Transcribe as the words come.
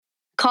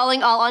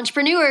Calling all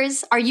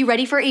entrepreneurs. Are you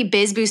ready for a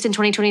biz boost in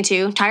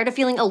 2022? Tired of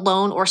feeling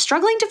alone or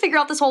struggling to figure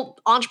out this whole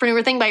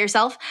entrepreneur thing by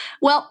yourself?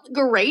 Well,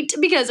 great,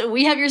 because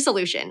we have your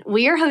solution.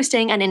 We are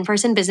hosting an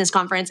in-person business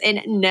conference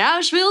in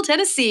Nashville,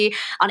 Tennessee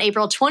on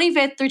April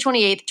 25th through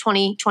 28th,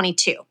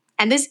 2022.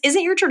 And this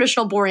isn't your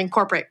traditional boring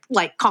corporate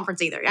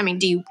conference either. I mean,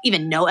 do you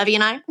even know Evie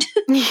and I?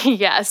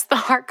 Yes, the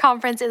Heart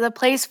Conference is a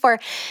place for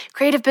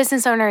creative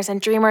business owners and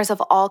dreamers of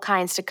all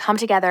kinds to come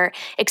together,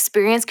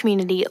 experience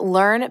community,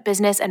 learn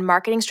business and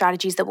marketing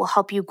strategies that will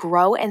help you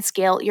grow and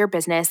scale your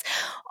business,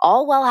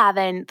 all while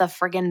having the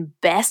friggin'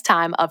 best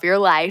time of your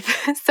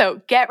life.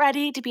 So get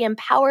ready to be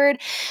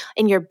empowered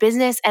in your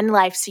business and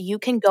life so you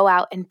can go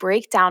out and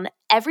break down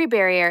every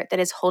barrier that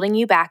is holding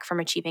you back from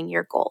achieving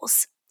your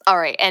goals. All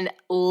right, and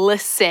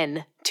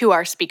listen to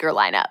our speaker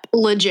lineup.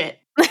 Legit.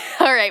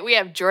 All right, we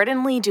have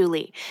Jordan Lee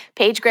Dooley,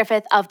 Paige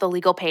Griffith of The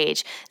Legal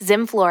Page,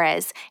 Zim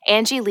Flores,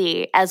 Angie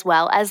Lee, as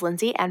well as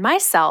Lindsay and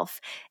myself,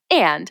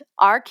 and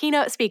our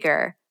keynote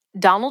speaker,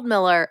 Donald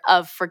Miller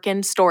of frickin'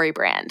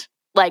 StoryBrand.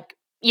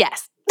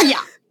 Yes.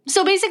 Yeah.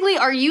 So basically,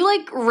 are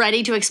you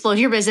ready to explode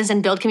your business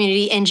and build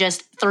community in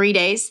just 3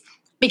 days?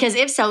 Because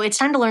if so, it's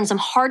time to learn some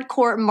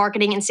hardcore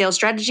marketing and sales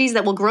strategies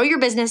that will grow your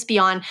business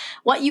beyond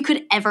what you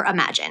could ever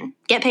imagine.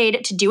 Get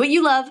paid to do what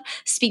you love,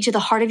 speak to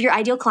the heart of your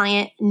ideal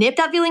client, nip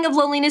that feeling of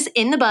loneliness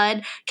in the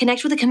bud,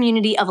 connect with a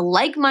community of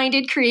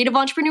like-minded creative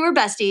entrepreneur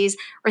besties,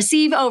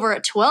 receive over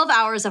 12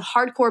 hours of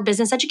hardcore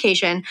business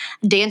education,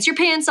 dance your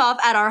pants off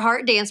at our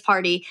Heart Dance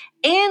Party,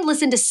 and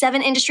listen to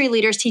 7 industry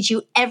leaders teach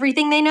you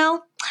everything they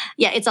know.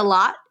 Yeah, it's a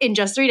lot in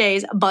just 3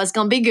 days, but it's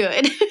gonna be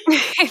good.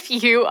 If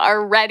you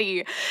are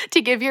ready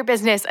to give your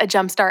business a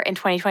jumpstart in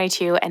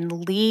 2022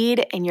 and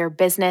lead in your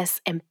business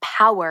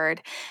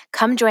empowered,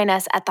 come join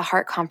us at the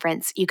Heart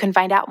Conference. You can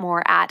find out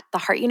more at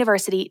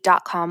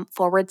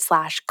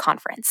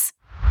theheartuniversity.com/conference.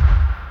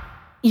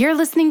 You're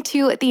listening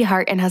to the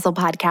Heart and Hustle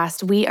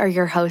podcast. We are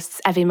your hosts,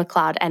 Evie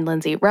McLeod and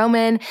Lindsay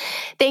Roman.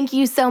 Thank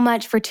you so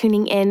much for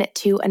tuning in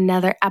to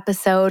another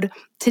episode.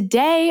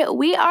 Today,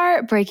 we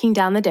are breaking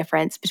down the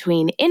difference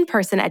between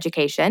in-person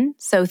education,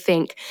 so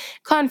think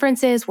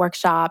conferences,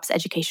 workshops,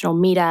 educational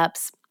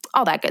meetups,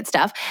 all that good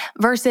stuff,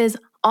 versus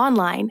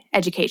online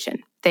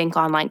education. Think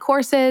online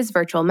courses,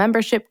 virtual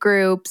membership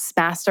groups,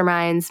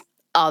 masterminds,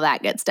 all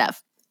that good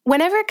stuff.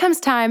 Whenever it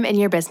comes time in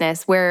your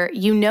business where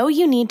you know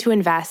you need to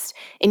invest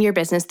in your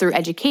business through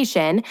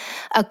education,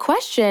 a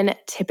question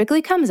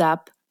typically comes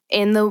up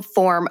in the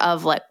form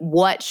of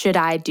what should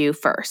I do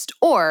first?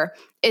 Or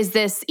is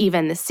this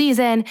even the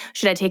season?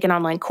 Should I take an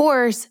online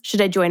course? Should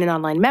I join an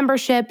online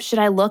membership? Should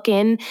I look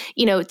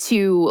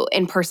to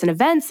in-person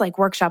events like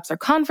workshops or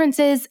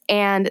conferences?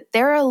 And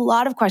there are a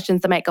lot of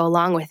questions that might go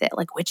along with it,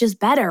 like which is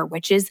better,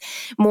 which is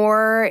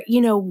more,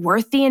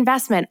 worth the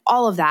investment,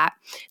 all of that.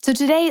 So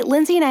today,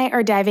 Lindsay and I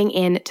are diving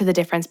into the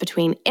difference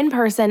between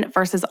in-person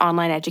versus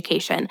online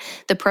education,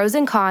 the pros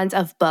and cons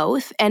of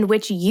both, and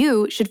which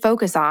you should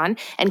focus on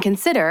and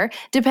consider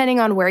depending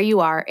on where you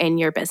are in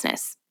your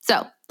business.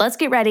 So let's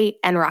get ready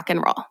and rock and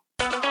roll.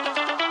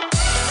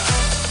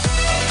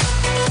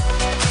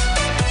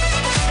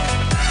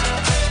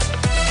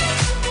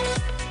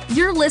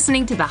 You're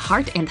listening to the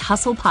Heart and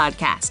Hustle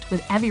podcast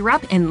with Evie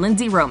Rupp and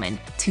Lindsay Roman,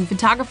 2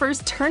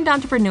 photographers turned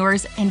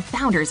entrepreneurs and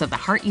founders of the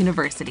Heart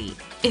University.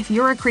 If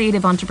you're a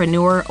creative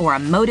entrepreneur or a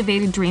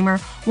motivated dreamer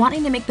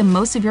wanting to make the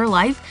most of your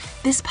life,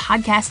 this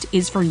podcast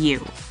is for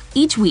you.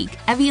 Each week,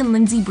 Evie and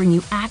Lindsay bring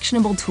you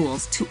actionable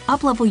tools to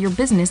uplevel your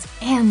business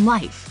and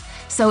life.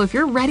 So if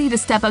you're ready to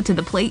step up to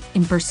the plate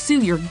and pursue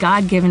your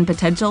God-given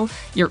potential,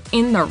 you're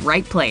in the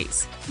right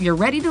place. You're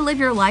ready to live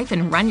your life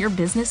and run your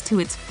business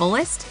to its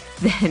fullest?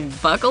 Then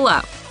buckle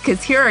up,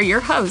 because here are your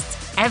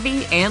hosts,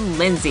 Evie and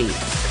Lindsay.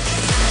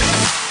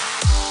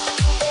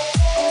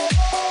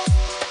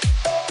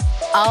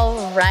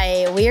 All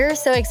right, we're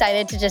so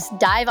excited to just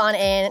dive on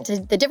into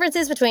the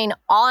differences between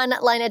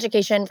online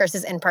education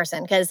versus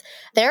in-person, because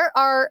there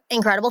are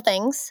incredible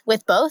things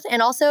with both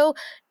and also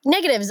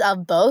negatives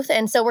of both.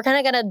 And so we're kind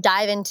of going to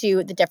dive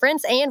into the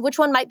difference and which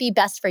one might be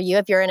best for you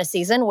if you're in a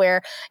season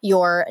where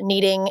you're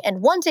needing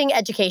and wanting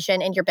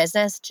education in your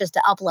business just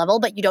to up level,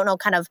 but you don't know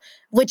kind of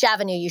which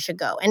avenue you should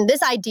go. And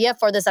this idea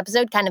for this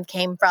episode kind of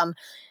came from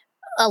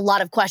a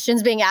lot of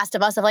questions being asked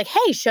of us of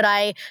hey, should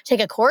I take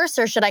a course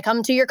or should I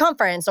come to your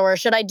conference or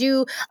should I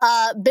do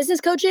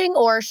business coaching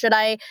or should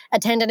I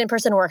attend an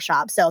in-person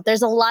workshop? So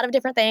there's a lot of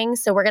different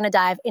things. So we're going to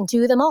dive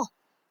into them all.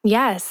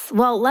 Yes.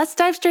 Well, let's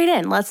dive straight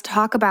in. Let's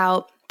talk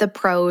about the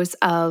pros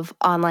of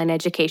online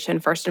education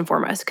first and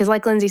foremost. Because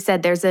like Lindsay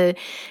said, there's a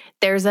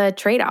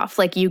trade-off.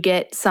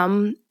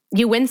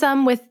 You win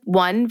some with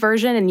one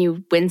version and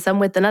you win some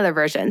with another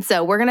version.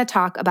 So we're going to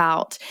talk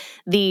about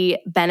the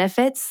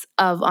benefits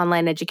of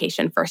online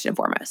education first and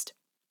foremost.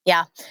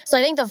 Yeah. So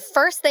I think the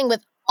first thing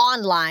with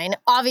online,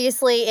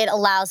 obviously it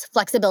allows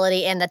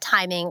flexibility in the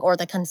timing or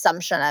the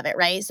consumption of it,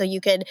 right? So you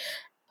could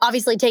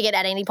obviously take it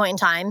at any point in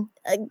time.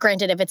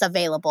 Granted, if it's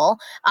available,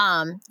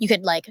 you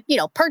could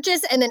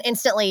purchase and then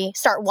instantly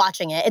start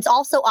watching it. It's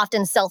also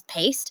often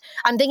self-paced.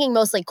 I'm thinking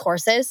mostly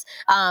courses.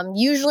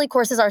 Usually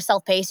courses are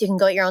self-paced. You can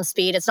go at your own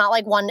speed. It's not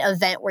like one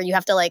event where you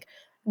have to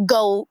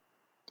go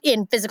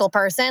in physical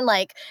person,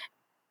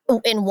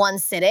 in one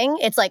sitting.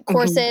 It's like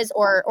courses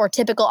or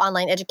typical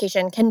online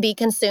education can be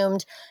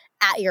consumed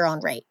at your own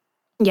rate.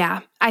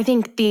 Yeah. I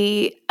think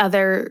the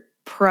other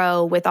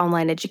pro with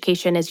online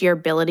education is your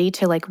ability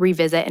to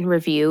revisit and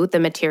review the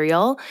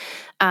material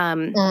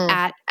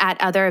at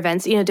other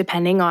events,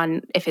 depending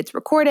on if it's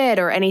recorded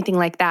or anything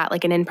like that,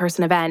 like an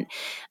in-person event.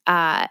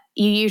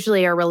 You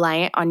usually are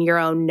reliant on your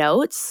own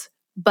notes.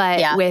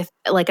 But with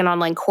an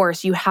online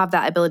course, you have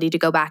that ability to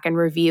go back and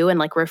review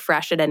and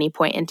refresh at any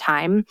point in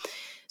time.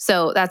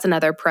 So that's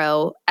another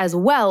pro, as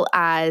well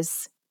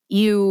as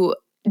you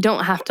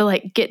don't have to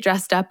get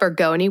dressed up or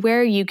go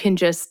anywhere. You can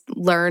just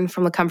learn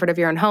from the comfort of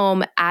your own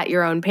home at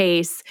your own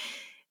pace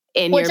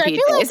in Which your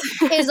I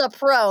feel is a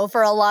pro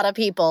for a lot of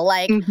people.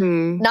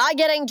 Not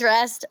getting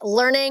dressed,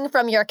 learning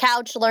from your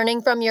couch,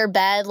 learning from your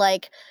bed.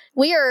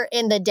 We are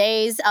in the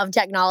days of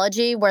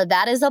technology where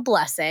that is a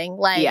blessing.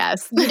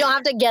 Yes. You don't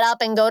have to get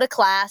up and go to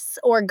class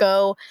or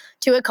go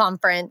to a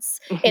conference.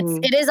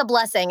 It is a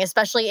blessing,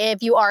 especially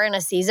if you are in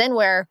a season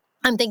where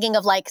I'm thinking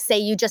of say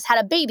you just had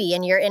a baby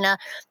and you're in a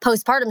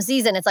postpartum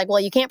season. It's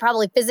you can't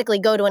probably physically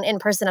go to an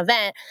in-person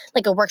event,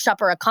 like a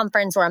workshop or a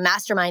conference or a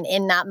mastermind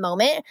in that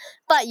moment,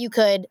 but you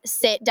could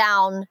sit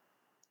down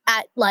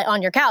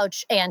on your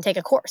couch and take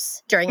a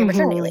course during your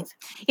maternity leave.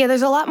 Yeah,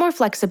 there's a lot more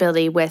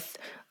flexibility with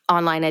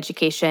online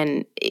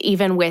education,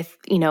 even with,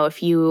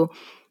 if you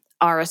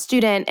are a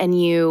student and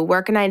you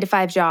work a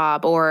 9-to-5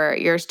 job, or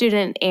you're a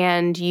student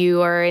and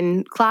you are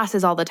in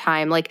classes all the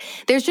time.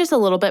 There's just a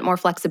little bit more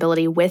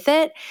flexibility with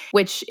it,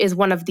 which is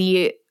one of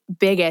the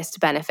biggest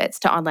benefits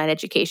to online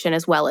education,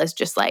 as well as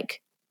just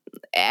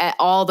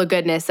all the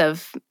goodness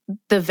of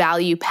the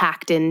value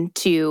packed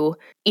into,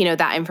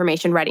 that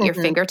information right at your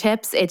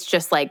fingertips. It's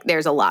just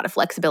there's a lot of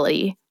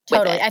flexibility.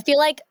 Totally. I feel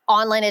like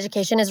online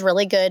education is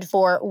really good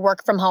for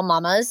work from home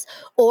mamas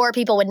or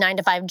people with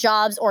 9-to-5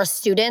 jobs or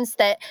students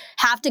that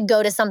have to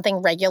go to something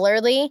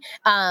regularly.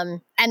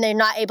 And they're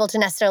not able to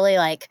necessarily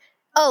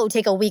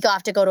take a week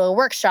off to go to a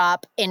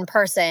workshop in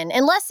person,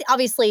 unless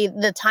obviously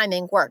the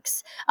timing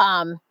works,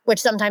 which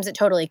sometimes it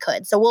totally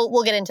could. So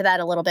we'll get into that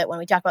a little bit when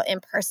we talk about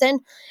in-person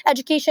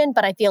education.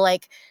 But I feel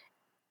like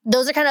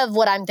those are kind of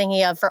what I'm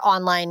thinking of for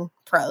online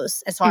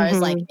pros, as far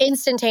as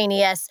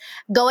instantaneous,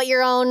 go at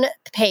your own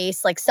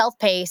pace,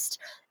 self-paced.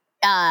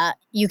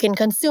 You can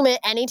consume it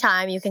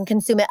anytime. You can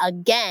consume it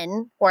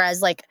again.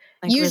 Whereas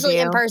usually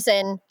review. In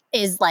person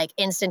is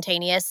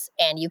instantaneous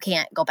and you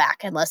can't go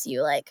back unless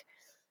you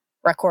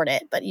record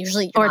it. But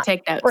usually you're or not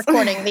take notes.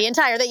 Recording the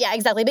entire thing. Yeah,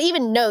 exactly. But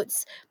even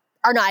notes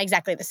are not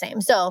exactly the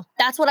same. So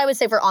that's what I would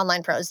say for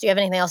online pros. Do you have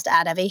anything else to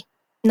add, Evie?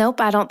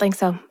 Nope, I don't think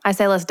so. I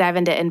say let's dive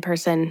into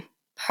in-person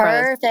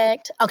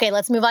Perfect. Pros. Okay,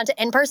 let's move on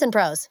to in-person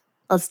pros.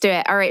 Let's do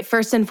it. All right.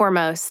 First and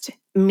foremost,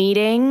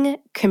 meeting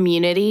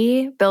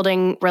community,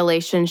 building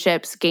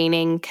relationships,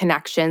 gaining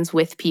connections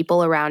with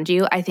people around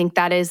you. I think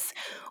that is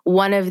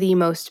one of the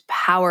most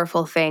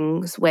powerful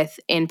things with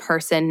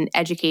in-person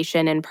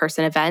education,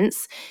 in-person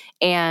events.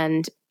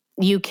 And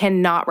you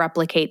cannot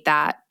replicate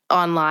that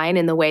online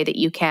in the way that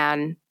you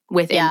can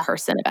with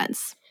in-person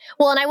events.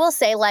 Well, and I will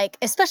say,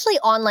 especially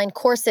online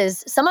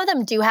courses, some of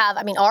them do have,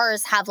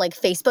 ours have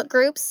Facebook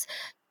groups.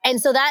 And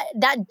so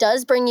that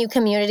does bring you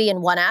community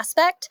in one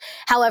aspect.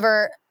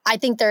 However, I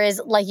think there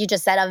is, like you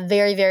just said, a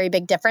very, very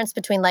big difference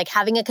between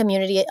having a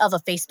community of a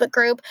Facebook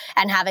group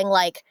and having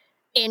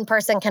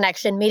in-person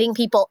connection, meeting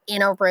people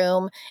in a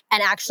room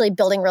and actually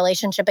building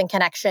relationship and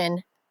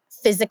connection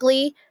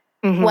physically,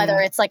 whether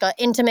it's an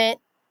intimate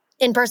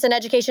in-person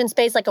education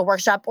space, like a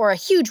workshop, or a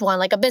huge one,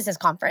 like a business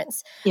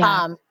conference.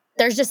 Yeah.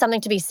 There's just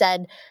something to be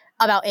said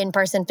about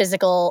in-person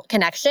physical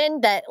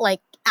connection that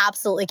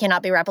absolutely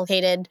cannot be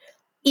replicated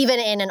even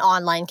in an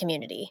online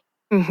community.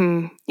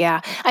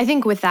 Yeah. I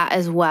think with that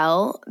as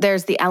well,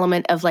 there's the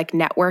element of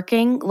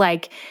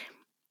networking,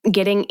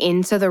 getting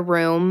into the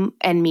room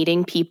and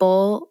meeting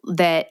people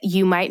that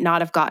you might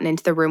not have gotten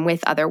into the room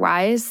with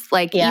otherwise.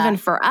 Even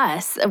for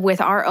us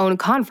with our own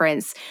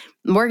conference,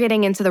 we're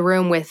getting into the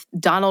room with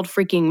Donald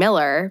freaking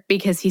Miller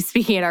because he's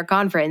speaking at our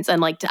conference.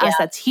 And to us,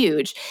 that's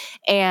huge.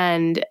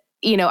 And,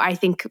 I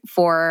think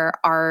for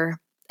our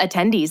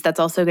attendees, that's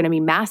also going to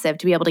be massive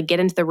to be able to get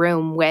into the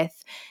room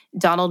with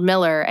Donald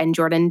Miller and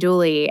Jordan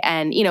Dooley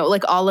and,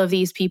 all of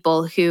these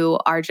people who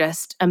are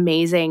just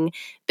amazing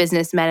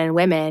businessmen and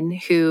women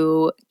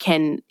who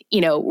can,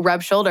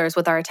 rub shoulders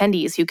with our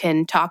attendees, who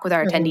can talk with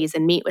our attendees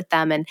and meet with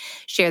them and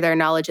share their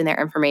knowledge and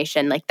their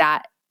information.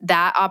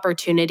 That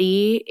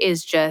opportunity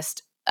is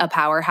just a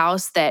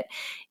powerhouse that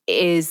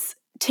is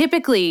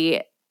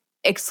typically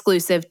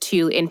exclusive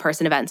to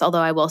in-person events. Although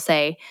I will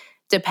say,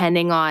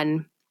 depending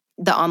on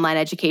the online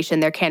education,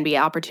 there can be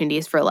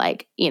opportunities for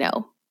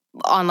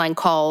online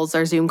calls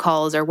or Zoom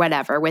calls or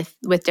whatever with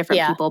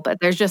different people. But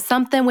there's just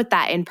something with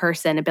that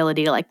in-person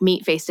ability to like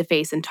meet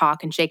face-to-face and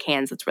talk and shake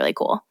hands that's really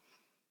cool.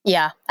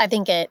 Yeah, I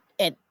think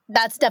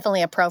that's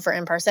definitely a pro for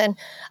in-person.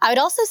 I would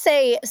also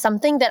say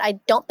something that I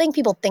don't think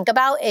people think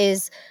about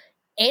is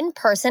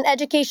in-person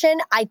education,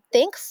 I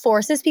think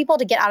forces people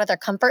to get out of their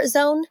comfort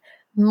zone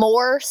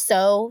more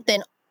so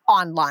than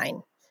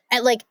online.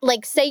 And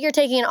like say you're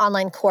taking an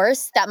online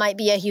course, that might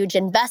be a huge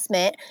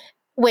investment,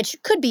 which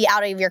could be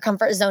out of your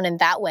comfort zone in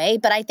that way.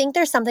 But I think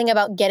there's something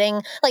about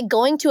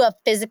going to a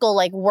physical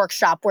like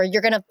workshop where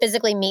you're going to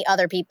physically meet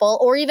other people,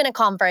 or even a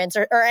conference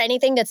or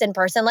anything that's in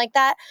person like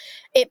that.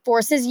 It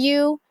forces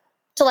you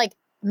to like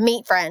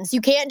meet friends.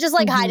 You can't just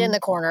like hide in the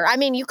corner. I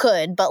mean, you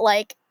could, but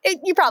like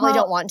you probably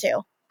don't want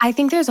to. I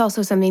think there's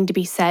also something to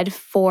be said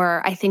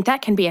for, I think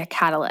that can be a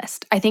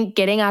catalyst. I think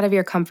getting out of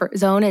your comfort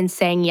zone and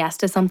saying yes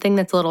to something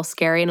that's a little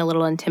scary and a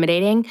little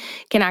intimidating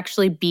can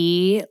actually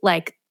be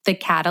like the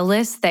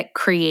catalyst that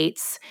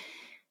creates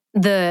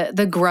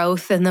the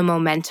growth and the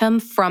momentum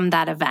from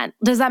that event.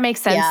 Does that make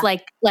sense?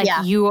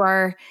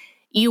 Yeah.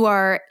 You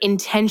are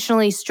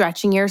intentionally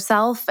stretching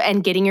yourself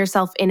and getting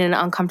yourself in an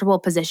uncomfortable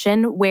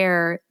position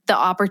where the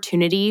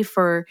opportunity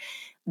for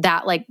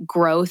that like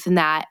growth and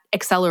that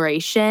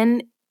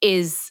acceleration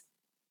is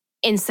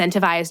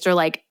incentivized or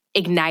like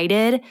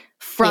ignited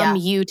from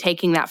you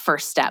taking that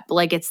first step.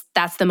 Like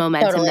that's the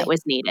momentum that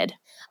was needed.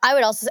 I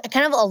would also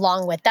kind of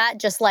along with that,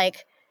 just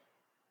like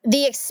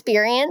the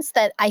experience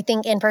that I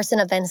think in-person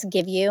events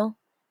give you.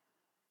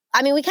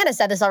 I mean, we kind of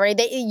said this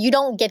already. You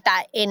don't get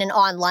that in an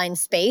online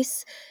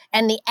space,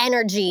 and the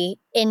energy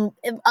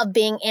of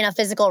being in a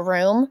physical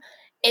room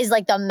is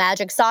like the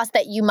magic sauce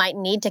that you might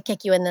need to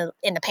kick you in the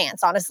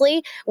pants,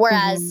 honestly.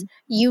 Whereas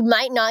you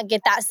might not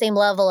get that same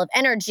level of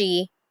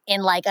energy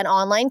in like an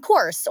online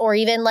course or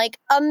even like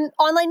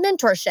online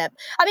mentorship.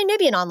 I mean,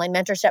 maybe an online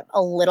mentorship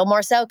a little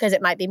more so because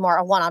it might be more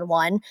a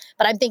one-on-one,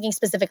 but I'm thinking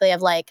specifically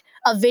of like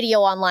a video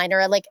online,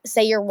 or like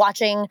say you're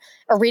watching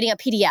or reading a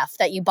PDF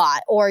that you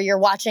bought, or you're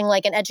watching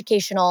like an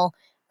educational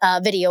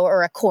video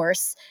or a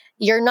course.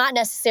 You're not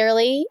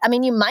necessarily, I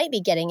mean, you might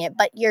be getting it,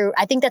 but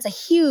I think that's a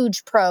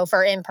huge pro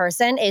for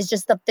in-person is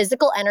just the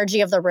physical energy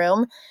of the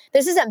room.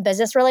 This isn't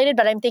business related,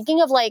 but I'm thinking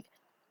of like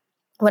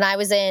when I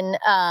was in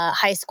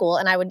high school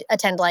and I would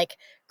attend like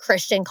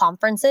Christian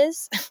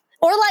conferences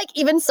or like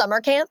even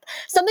summer camp,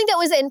 something that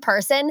was in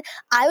person,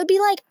 I would be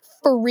like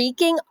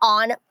freaking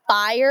on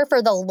fire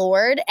for the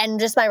Lord and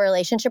just my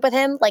relationship with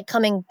him, like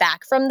coming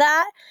back from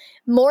that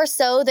more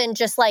so than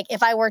just like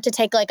if I were to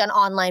take like an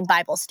online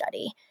Bible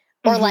study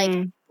or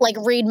like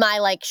read my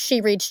like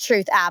She Reads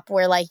Truth app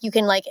where like you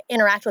can like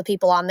interact with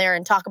people on there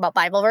and talk about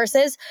Bible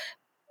verses.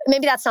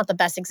 Maybe that's not the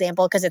best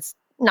example because it's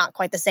not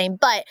quite the same,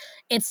 but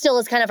it still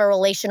is kind of a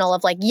relational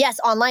of like, yes,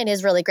 online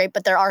is really great,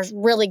 but there are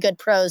really good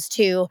pros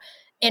to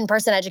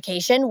in-person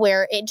education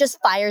where it just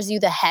fires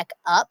you the heck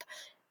up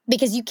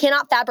because you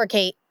cannot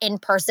fabricate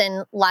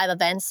in-person live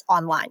events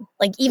online.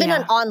 Like even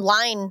an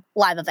online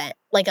live event,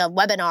 like a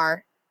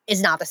webinar,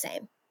 is not the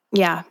same.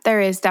 Yeah,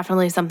 there is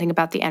definitely something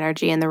about the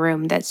energy in the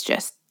room that's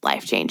just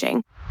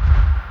life-changing.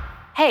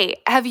 Hey,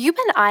 have you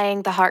been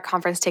eyeing the Heart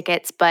Conference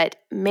tickets, but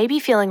maybe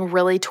feeling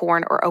really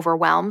torn or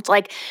overwhelmed?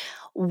 Like,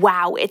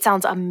 wow, it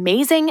sounds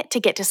amazing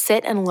to get to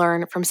sit and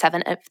learn from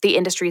 7 of the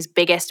industry's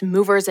biggest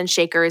movers and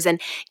shakers,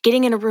 and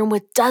getting in a room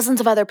with dozens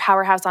of other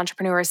powerhouse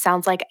entrepreneurs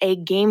sounds like a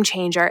game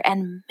changer.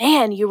 And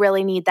man, you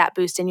really need that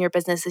boost in your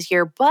business this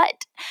year,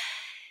 but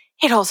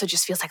it also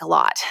just feels like a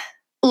lot.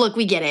 Look,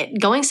 we get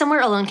it. Going somewhere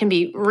alone can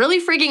be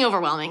really freaking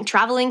overwhelming.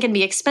 Traveling can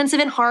be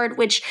expensive and hard,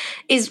 which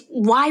is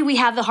why we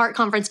have the Heart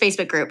Conference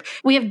Facebook group.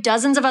 We have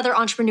dozens of other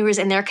entrepreneurs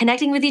in there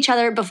connecting with each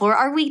other before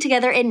our week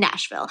together in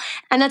Nashville.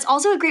 And that's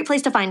also a great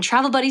place to find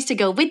travel buddies to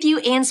go with you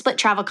and split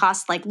travel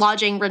costs like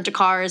lodging,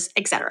 rent-a-cars,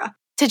 etc.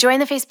 To join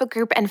the Facebook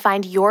group and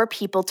find your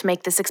people to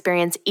make this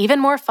experience even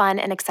more fun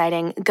and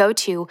exciting, go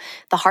to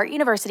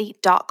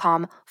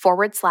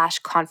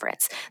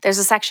theheartuniversity.com/conference. There's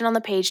a section on the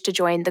page to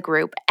join the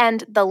group,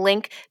 and the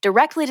link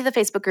directly to the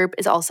Facebook group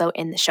is also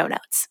in the show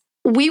notes.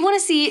 We want to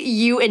see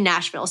you in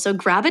Nashville, so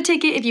grab a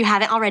ticket if you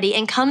haven't already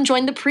and come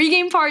join the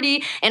pregame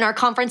party in our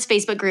conference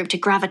Facebook group to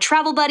grab a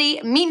travel buddy,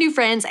 meet new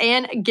friends,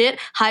 and get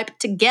hyped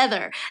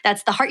together.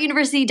 That's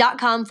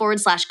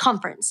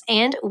theheartuniversity.com/conference,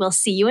 and we'll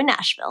see you in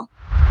Nashville.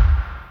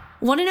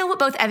 Want to know what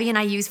both Evie and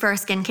I use for our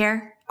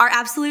skincare? Our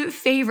absolute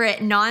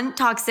favorite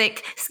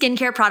non-toxic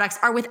skincare products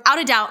are without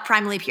a doubt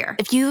Primally Pure.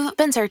 If you've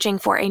been searching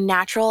for a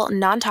natural,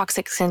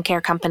 non-toxic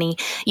skincare company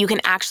you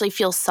can actually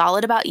feel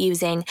solid about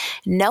using,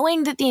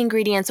 knowing that the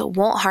ingredients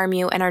won't harm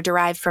you and are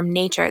derived from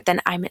nature, then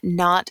I'm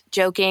not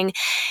joking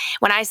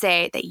when I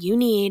say that you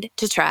need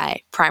to try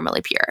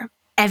Primally Pure.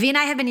 Evie and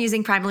I have been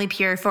using Primally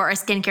Pure for our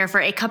skincare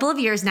for a couple of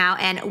years now,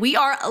 and we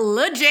are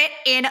legit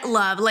in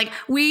love. Like,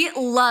 we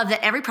love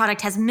that every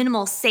product has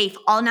minimal, safe,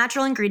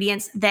 all-natural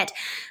ingredients that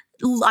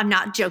I'm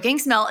not joking,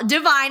 smell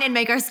divine and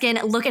make our skin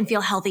look and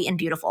feel healthy and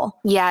beautiful.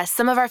 Yes,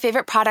 some of our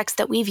favorite products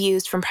that we've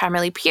used from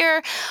Primarily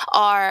Pure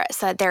are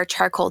their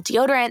charcoal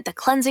deodorant, the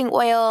cleansing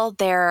oil,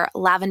 their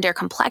lavender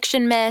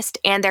complexion mist,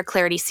 and their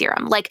clarity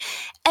serum. Like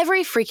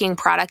every freaking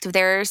product of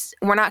theirs,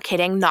 we're not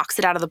kidding, knocks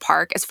it out of the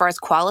park as far as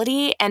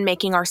quality and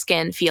making our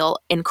skin feel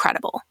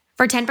incredible.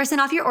 For 10%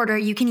 off your order,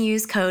 you can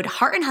use code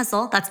Heart and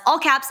Hustle, that's all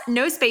caps,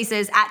 no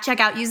spaces, at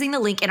checkout using the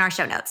link in our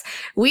show notes.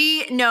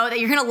 We know that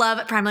you're going to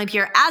love Primarily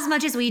Pure as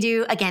much as we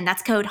do. Again,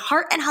 that's code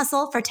Heart and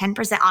Hustle for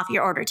 10% off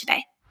your order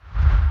today.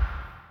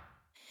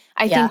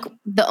 I think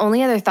the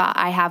only other thought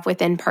I have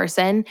with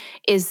in-person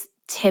is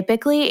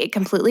typically it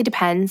completely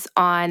depends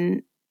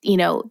on,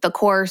 the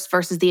course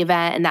versus the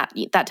event and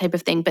that type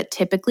of thing. But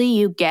typically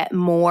you get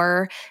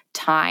more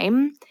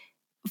time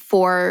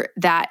for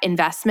that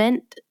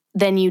investment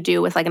than you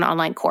do with like an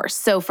online course.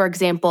 So for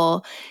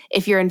example,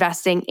 if you're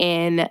investing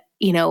in,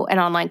 an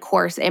online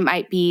course, it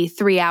might be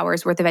 3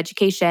 hours worth of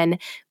education,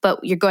 but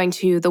you're going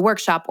to the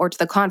workshop or to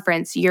the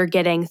conference, you're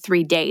getting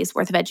 3 days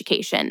worth of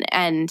education.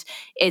 And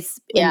it's,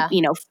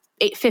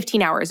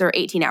 15 hours or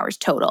 18 hours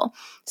total.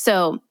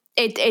 So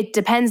it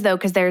depends though,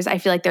 because I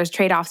feel like there's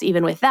trade-offs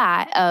even with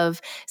that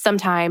of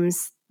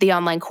sometimes the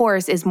online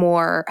course is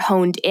more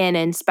honed in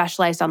and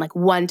specialized on like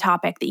one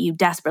topic that you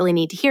desperately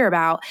need to hear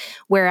about,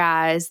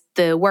 whereas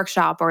the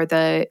workshop or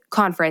the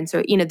conference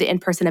or, the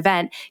in-person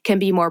event can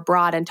be more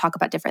broad and talk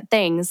about different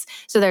things.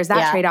 So there's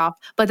that trade-off.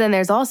 But then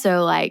there's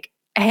also like,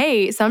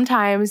 hey,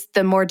 sometimes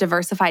the more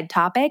diversified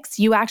topics,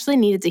 you actually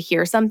needed to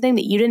hear something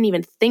that you didn't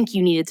even think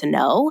you needed to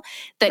know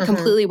that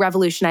completely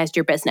revolutionized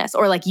your business,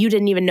 or like you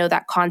didn't even know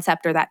that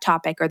concept or that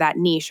topic or that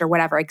niche or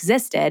whatever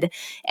existed.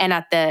 And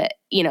at the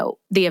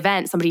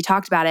event, somebody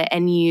talked about it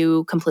and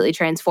you completely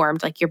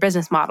transformed like your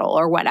business model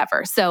or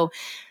whatever. So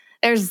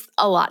there's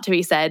a lot to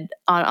be said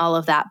on all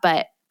of that.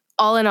 But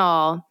all in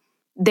all,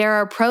 there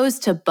are pros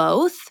to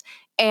both.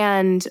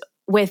 And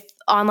with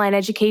online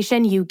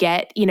education, you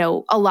get,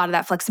 a lot of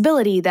that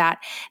flexibility that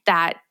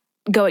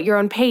go at your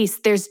own pace.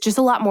 There's just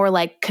a lot more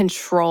like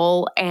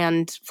control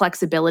and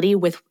flexibility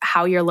with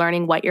how you're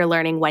learning, what you're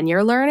learning, when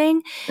you're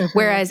learning.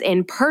 Whereas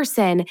in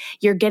person,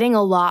 you're getting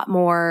a lot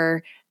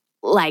more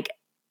like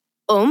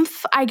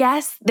oomph, I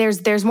guess.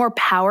 There's more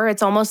power.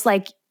 It's almost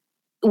like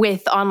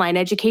with online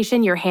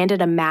education, you're handed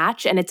a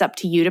match and it's up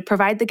to you to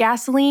provide the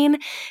gasoline.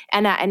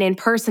 And at an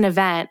in-person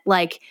event,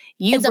 like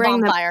you bring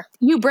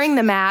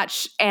the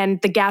match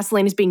and the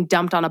gasoline is being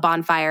dumped on a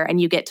bonfire and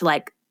you get to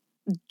like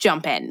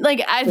jump in.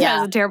 Like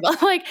that's terrible.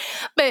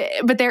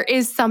 But there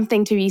is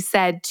something to be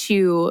said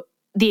to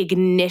the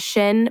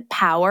ignition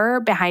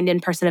power behind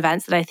in-person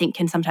events that I think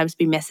can sometimes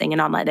be missing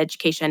in online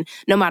education.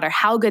 No matter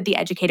how good the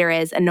educator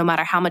is and no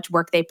matter how much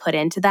work they put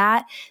into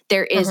that,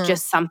 there is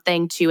just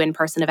something to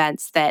in-person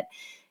events that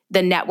the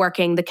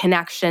networking, the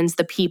connections,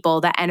 the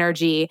people, the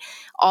energy,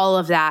 all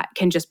of that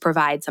can just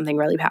provide something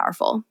really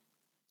powerful.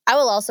 I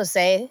will also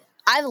say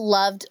I've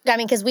loved,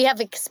 because we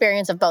have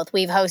experience of both.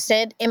 We've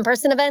hosted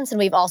in-person events and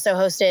we've also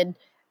hosted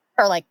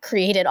or like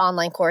created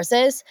online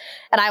courses.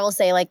 And I will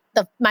say like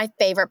my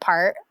favorite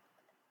part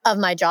of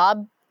my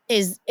job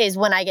is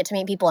when I get to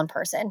meet people in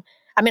person.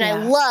 I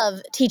love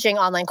teaching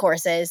online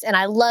courses and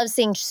I love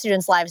seeing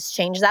students' lives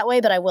change that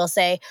way. But I will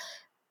say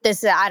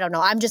this, I don't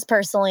know. I'm just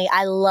personally,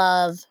 I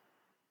love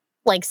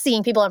like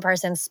seeing people in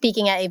person,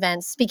 speaking at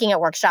events, speaking at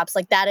workshops.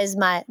 Like that is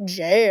my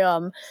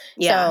jam.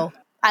 Yeah. So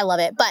I love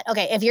it. But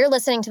okay, if you're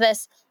listening to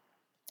this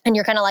and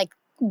you're kind of like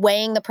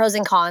weighing the pros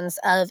and cons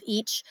of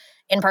each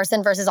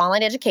in-person versus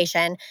online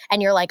education,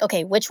 and you're like,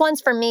 okay, which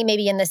one's for me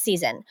maybe in this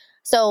season?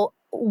 So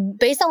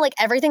based on like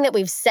everything that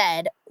we've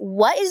said,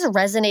 what is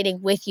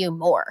resonating with you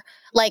more?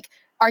 Like,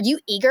 are you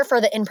eager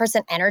for the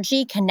in-person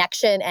energy,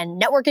 connection,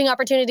 and networking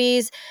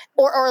opportunities?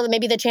 Or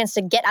maybe the chance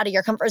to get out of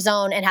your comfort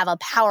zone and have a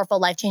powerful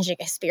life-changing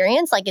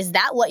experience? Like, is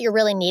that what you're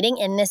really needing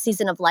in this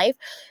season of life?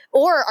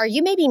 Or are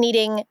you maybe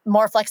needing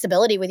more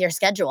flexibility with your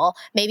schedule?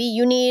 Maybe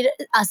you need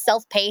a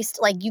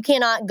self-paced, like you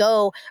cannot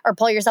go or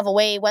pull yourself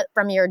away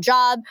from your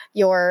job,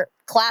 your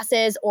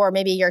classes, or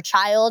maybe your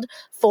child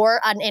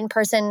for an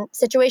in-person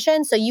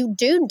situation. So you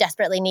do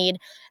desperately need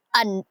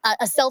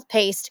a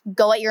self-paced,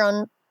 go at your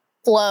own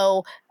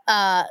flow,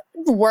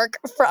 work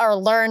or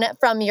learn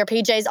from your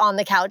PJs on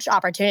the couch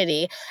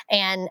opportunity.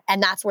 And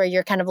that's where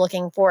you're kind of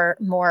looking for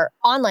more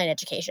online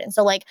education.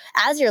 So like,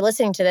 as you're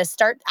listening to this,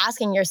 start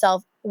asking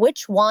yourself,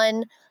 which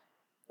one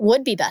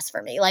would be best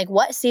for me? Like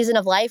what season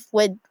of life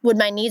would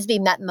my needs be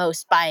met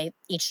most by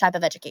each type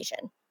of education?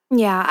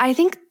 Yeah, I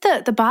think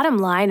the bottom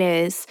line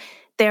is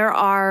there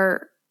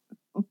are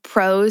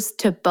pros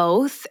to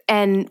both,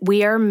 and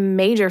we are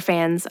major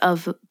fans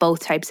of both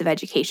types of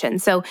education.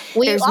 So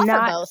we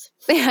offer both.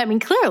 I mean,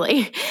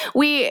 clearly,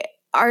 we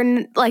are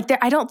like there.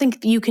 I don't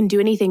think you can do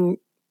anything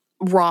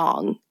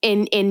wrong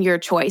in your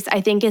choice.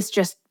 I think it's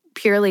just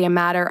purely a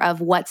matter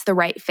of what's the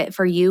right fit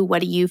for you.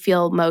 What do you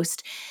feel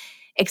most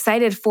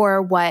excited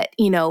for? What,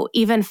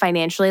 even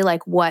financially,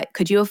 like what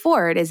could you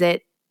afford? Is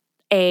it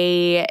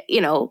a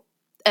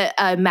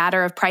a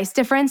matter of price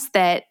difference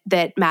that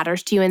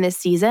matters to you in this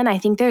season. I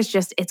think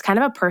it's kind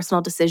of a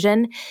personal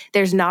decision.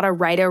 There's not a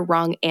right or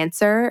wrong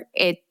answer.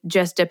 It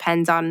just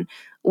depends on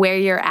where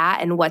you're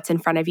at and what's in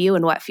front of you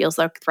and what feels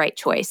like the right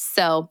choice.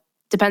 So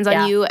depends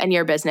on you and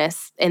your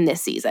business in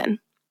this season.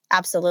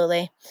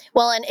 Absolutely.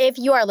 Well, and if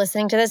you are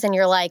listening to this and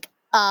you're like,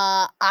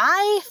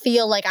 I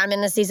feel like I'm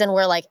in the season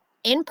where like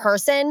in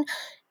person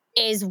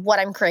is what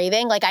I'm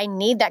craving. Like I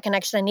need that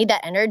connection. I need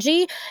that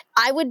energy.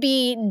 I would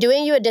be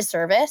doing you a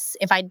disservice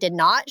if I did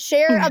not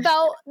share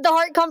about the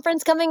Heart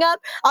Conference coming up.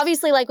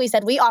 Obviously, like we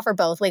said, we offer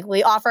both. Like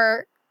we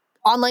offer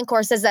online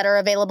courses that are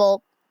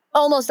available.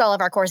 Almost all of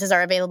our courses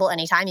are available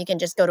anytime. You can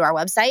just go to our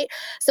website.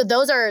 So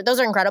those are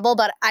incredible.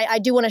 But I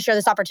do want to share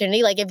this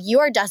opportunity. Like if you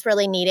are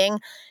desperately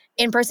needing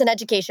in-person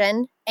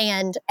education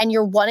and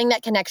you're wanting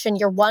that connection,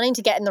 you're wanting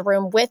to get in the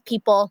room with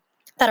people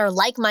that are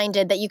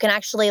like-minded, that you can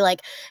actually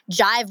like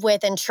jive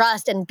with and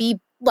trust and be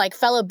like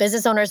fellow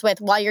business owners with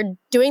while you're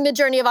doing the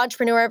journey of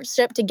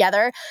entrepreneurship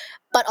together,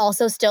 but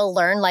also still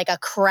learn like a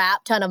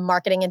crap ton of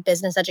marketing and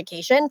business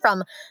education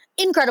from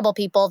incredible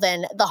people,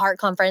 then the Heart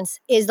Conference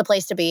is the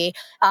place to be.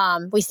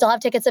 We still have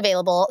tickets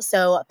available.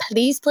 So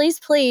please, please,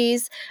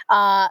 please,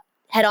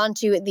 head on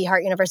to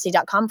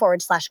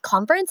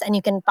theheartuniversity.com/conference and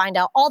you can find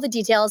out all the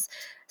details.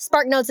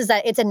 Spark Notes is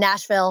that it's in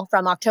Nashville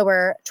from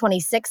October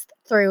 26th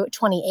through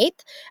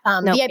 28th.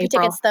 VIP April.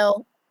 tickets,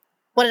 though,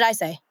 what did I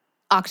say?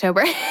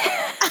 October.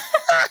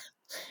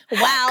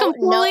 Wow.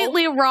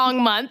 Completely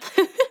wrong month.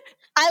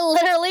 I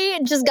literally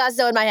just got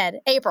so in my head.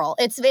 April.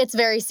 It's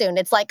very soon.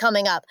 It's like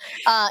coming up.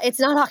 It's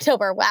not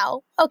October.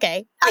 Wow.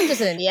 Okay. I'm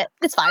just an idiot.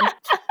 It's fine.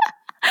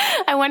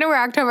 I wonder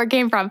where October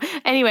came from.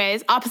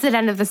 Anyways, opposite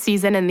end of the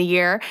season and the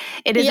year.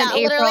 It is in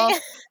April. Literally.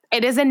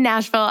 It is in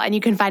Nashville, and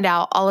you can find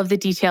out all of the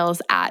details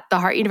at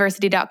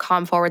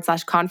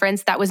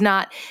theheartuniversity.com/conference.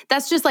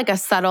 That's just like a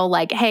subtle,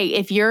 like, hey,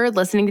 if you're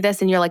listening to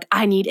this and you're like,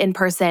 I need in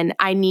person,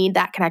 I need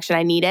that connection,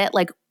 I need it,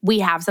 like we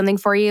have something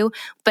for you.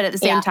 But at the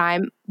same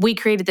time, we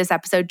created this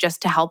episode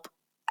just to help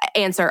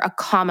answer a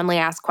commonly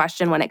asked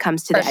question when it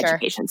comes to the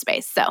education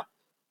space. So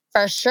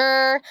for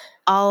sure.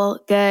 All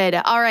good.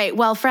 All right.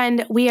 Well,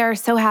 friend, we are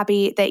so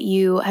happy that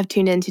you have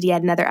tuned in to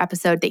yet another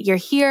episode, that you're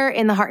here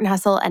in the Heart and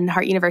Hustle and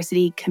Heart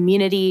University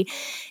community.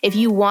 If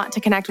you want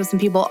to connect with some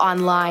people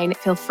online,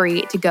 feel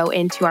free to go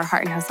into our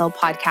Heart and Hustle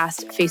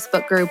podcast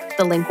Facebook group.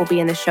 The link will be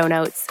in the show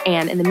notes.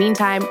 And in the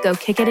meantime, go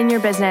kick it in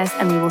your business,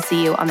 and we will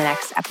see you on the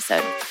next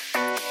episode.